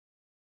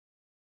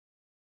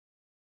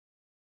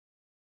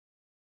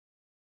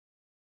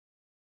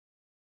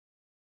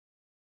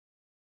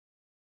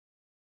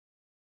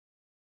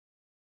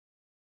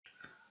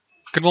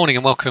Good morning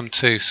and welcome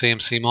to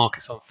CMC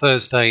Markets on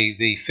Thursday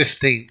the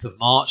 15th of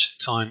March.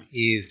 The time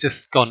is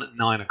just gone at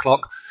 9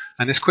 o'clock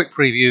and this quick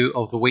preview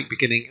of the week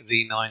beginning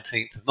the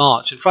 19th of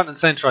March. In front and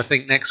centre, I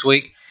think next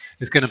week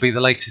is going to be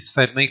the latest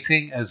Fed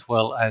meeting as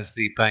well as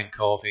the Bank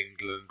of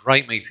England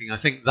rate meeting. I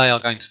think they are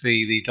going to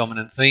be the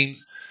dominant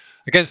themes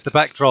against the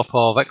backdrop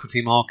of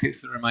equity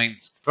markets that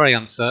remains very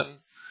uncertain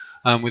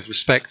with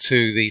respect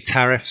to the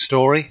tariff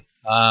story.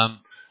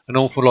 An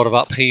awful lot of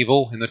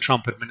upheaval in the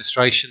Trump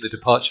administration, the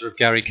departure of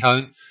Gary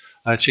Cohn,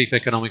 Chief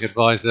Economic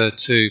Advisor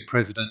to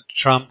President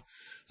Trump,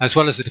 as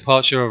well as the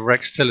departure of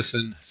Rex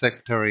Tillerson,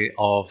 Secretary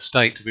of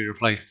State, to be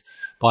replaced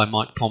by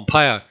Mike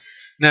Pompeo.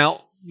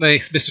 Now,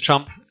 Mr.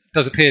 Trump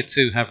does appear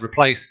to have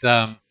replaced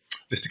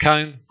Mr.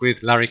 Cohn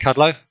with Larry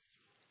Kudlow,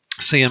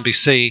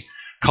 CNBC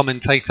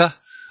commentator.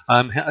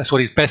 That's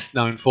what he's best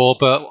known for,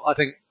 but I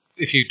think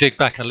if you dig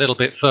back a little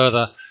bit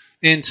further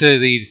into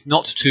the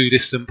not too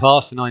distant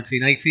past, the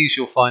 1980s,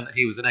 you'll find that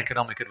he was an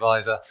economic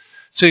advisor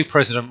to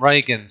President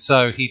Reagan.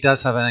 So he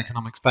does have an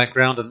economics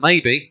background, and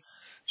maybe,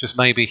 just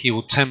maybe, he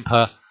will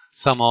temper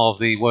some of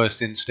the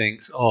worst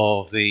instincts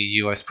of the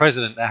US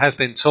president. There has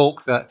been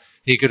talk that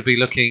he could be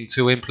looking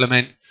to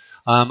implement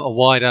a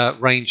wider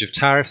range of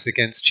tariffs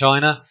against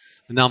China.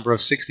 The number of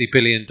 $60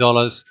 billion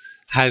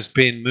has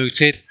been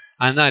mooted,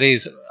 and that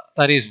is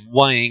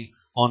weighing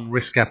on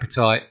risk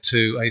appetite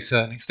to a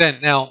certain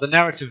extent. Now, the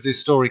narrative of this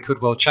story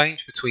could well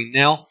change between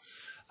now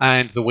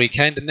and the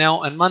weekend, and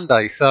now and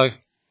Monday. So,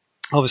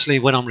 obviously,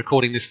 when I'm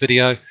recording this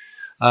video,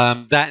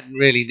 that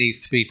really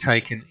needs to be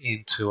taken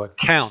into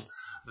account.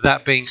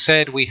 That being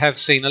said, we have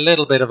seen a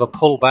little bit of a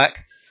pullback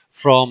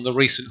from the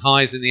recent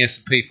highs in the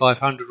S&P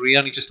 500. We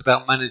only just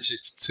about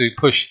managed to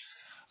push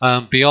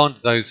beyond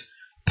those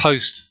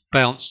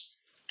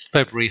post-bounce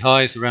February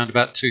highs around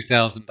about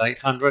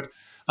 2,800, and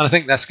I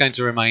think that's going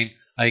to remain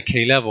a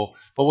key level.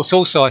 But what's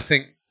also, I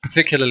think,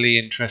 particularly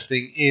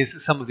interesting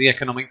is some of the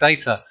economic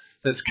data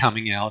that's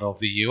coming out of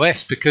the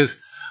US, because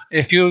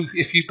if you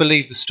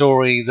believe the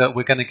story that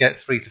we're going to get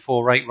 3 to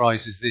 4 rate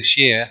rises this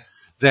year,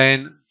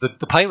 then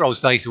the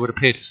payrolls data would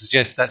appear to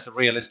suggest that's a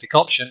realistic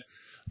option.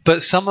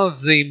 But some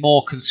of the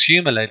more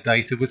consumer-led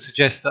data would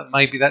suggest that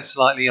maybe that's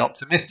slightly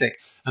optimistic,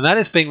 and that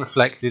is being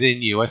reflected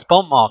in US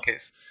bond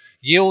markets.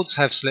 Yields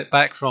have slipped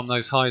back from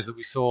those highs that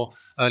we saw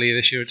earlier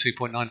this year at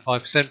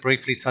 2.95%,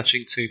 briefly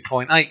touching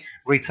 2.8.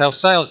 Retail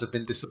sales have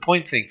been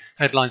disappointing.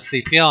 Headline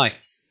CPI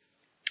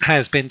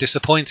has been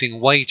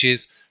disappointing.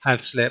 Wages have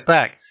slipped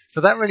back.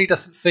 So that really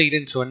doesn't feed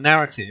into a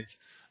narrative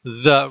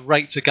that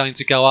rates are going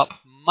to go up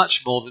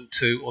much more than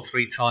 2 or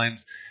 3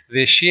 times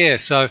this year.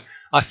 So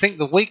I think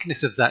the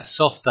weakness of that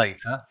soft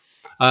data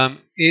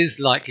is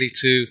likely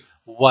to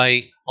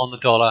weigh on the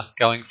dollar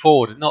going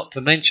forward, not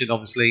to mention,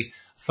 obviously,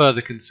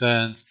 further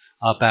concerns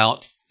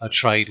about a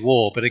trade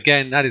war. But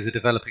again, that is a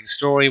developing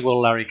story.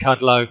 Will Larry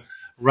Kudlow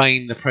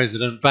rein the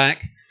president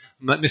back?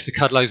 Mr.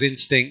 Kudlow's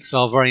instincts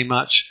are very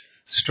much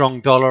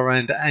strong dollar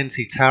and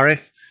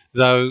anti-tariff,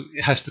 though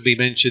it has to be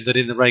mentioned that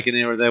in the Reagan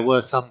era there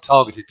were some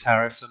targeted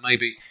tariffs, so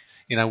maybe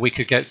we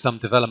could get some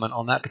development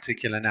on that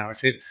particular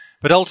narrative.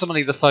 But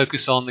ultimately the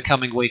focus on the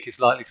coming week is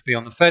likely to be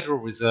on the Federal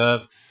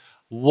Reserve.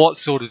 What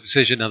sort of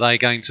decision are they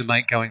going to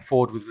make going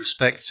forward with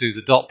respect to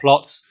the dot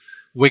plots?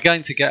 We're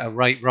going to get a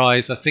rate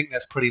rise. I think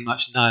that's pretty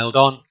much nailed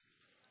on.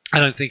 I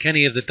don't think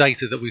any of the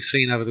data that we've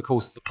seen over the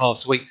course of the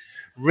past week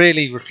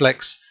really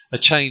reflects a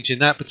change in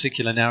that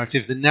particular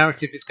narrative. The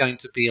narrative is going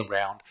to be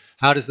around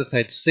how does the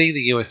Fed see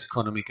the US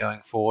economy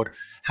going forward?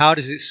 How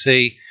does it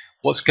see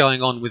what's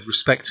going on with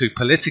respect to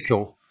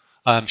political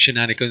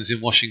shenanigans in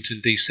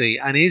Washington, D.C.?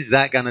 And is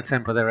that going to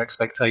temper their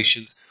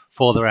expectations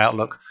for their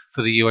outlook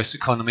for the US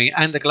economy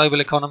and the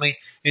global economy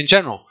in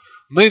general?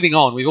 Moving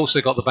on, we've also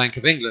got the Bank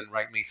of England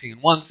rate meeting,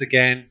 and once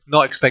again,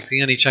 not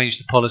expecting any change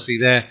to policy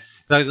there,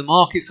 though the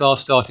markets are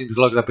starting to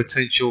look at a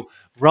potential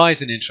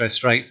rise in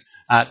interest rates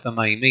at the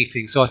May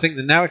meeting. So I think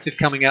the narrative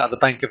coming out of the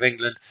Bank of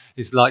England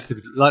is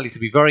likely to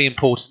be very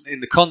important in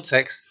the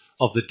context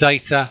of the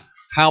data,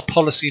 how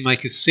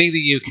policymakers see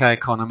the UK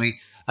economy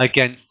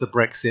against the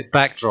Brexit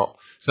backdrop.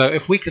 So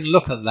if we can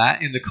look at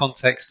that in the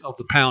context of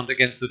the pound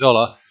against the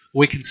dollar,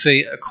 we can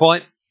see a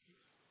quite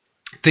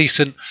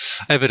decent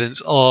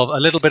evidence of a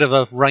little bit of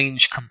a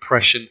range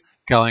compression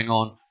going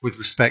on with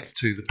respect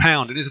to the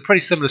pound. It is a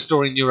pretty similar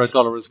story in euro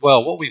dollar as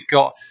well. What we've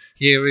got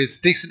here is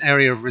a decent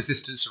area of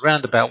resistance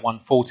around about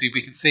 140.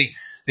 We can see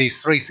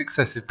these 3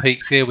 successive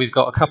peaks here. We've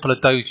got a couple of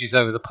dojis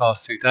over the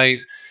past 2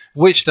 days,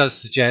 which does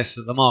suggest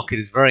that the market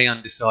is very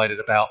undecided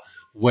about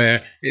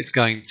where it's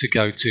going to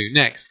go to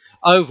next.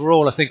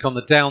 Overall, I think on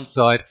the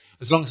downside,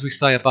 as long as we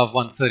stay above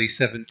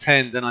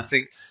 137.10, then I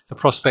think the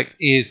prospect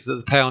is that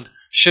the pound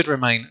should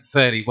remain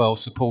fairly well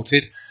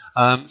supported.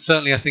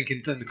 Certainly, I think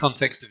in the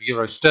context of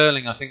euro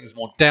sterling, I think there's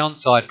more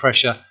downside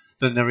pressure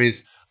than there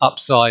is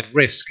upside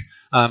risk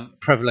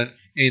prevalent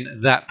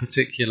in that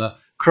particular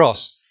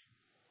cross.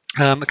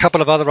 A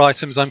couple of other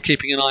items I'm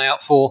keeping an eye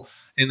out for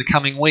in the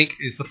coming week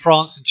is the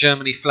France and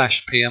Germany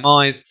flash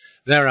PMIs.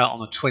 They're out on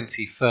the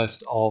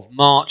 21st of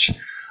March.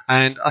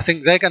 And I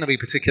think they're going to be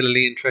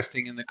particularly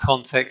interesting in the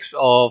context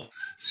of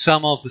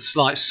some of the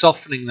slight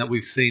softening that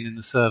we've seen in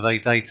the survey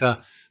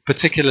data,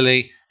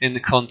 particularly in the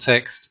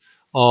context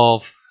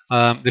of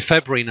the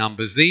February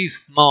numbers.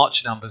 These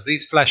March numbers,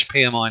 these flash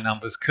PMI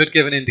numbers, could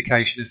give an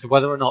indication as to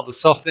whether or not the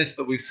softness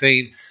that we've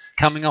seen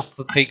coming off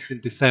the peaks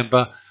in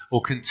December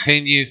will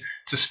continue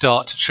to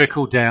start to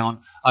trickle down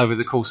over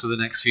the course of the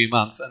next few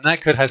months. And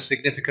that could have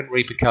significant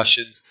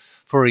repercussions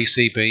for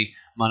ECB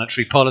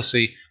monetary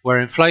policy, where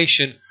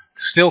inflation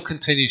still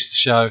continues to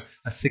show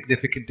a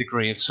significant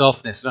degree of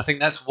softness. And I think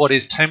that's what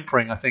is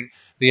tempering,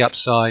 the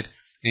upside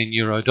in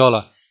euro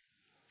dollar.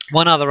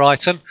 One other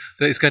item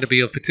that is going to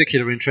be of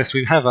particular interest,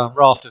 we have a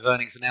raft of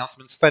earnings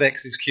announcements.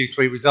 FedEx's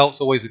Q3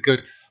 results, always a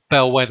good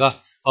bellwether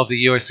of the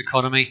US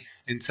economy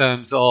in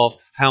terms of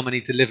how many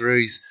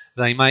deliveries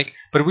they make.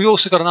 But we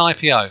also got an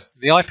IPO.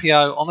 The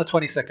IPO on the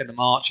 22nd of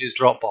March is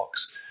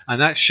Dropbox,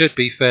 and that should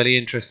be fairly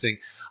interesting.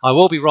 I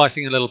will be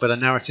writing a little bit of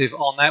narrative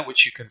on that,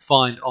 which you can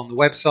find on the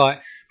website.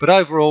 But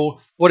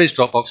overall, what is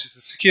Dropbox? It's a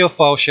secure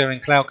file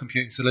sharing cloud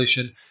computing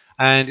solution,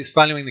 and it's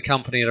valuing the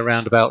company at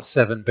around about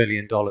 $7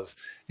 billion.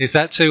 Is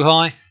that too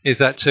high? Is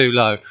that too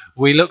low?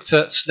 We looked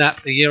at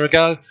Snap a year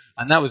ago,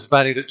 and that was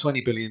valued at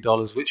 $20 billion,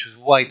 which was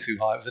way too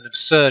high. It was an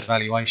absurd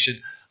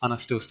valuation, and I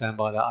still stand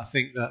by that. I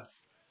think that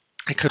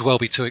it could well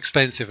be too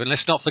expensive. And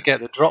let's not forget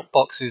that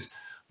Dropbox's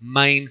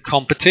main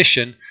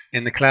competition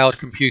in the cloud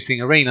computing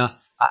arena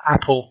are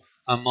Apple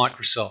and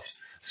Microsoft.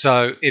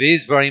 So it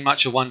is very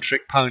much a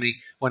one-trick pony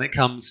when it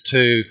comes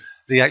to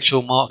the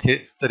actual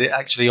market that it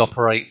actually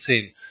operates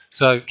in.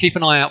 So keep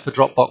an eye out for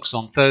Dropbox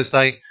on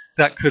Thursday.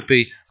 That could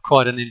be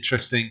quite an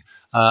interesting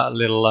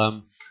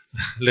little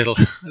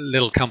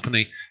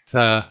company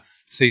to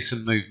see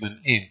some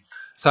movement in.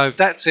 So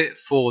that's it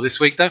for this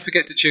week. Don't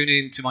forget to tune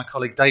in to my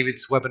colleague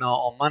David's webinar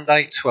on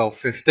Monday,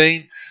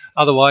 12:15.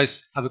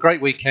 Otherwise, have a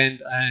great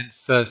weekend and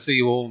see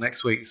you all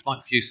next week. It's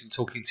Michael Houston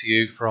talking to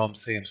you from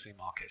CMC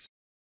Markets.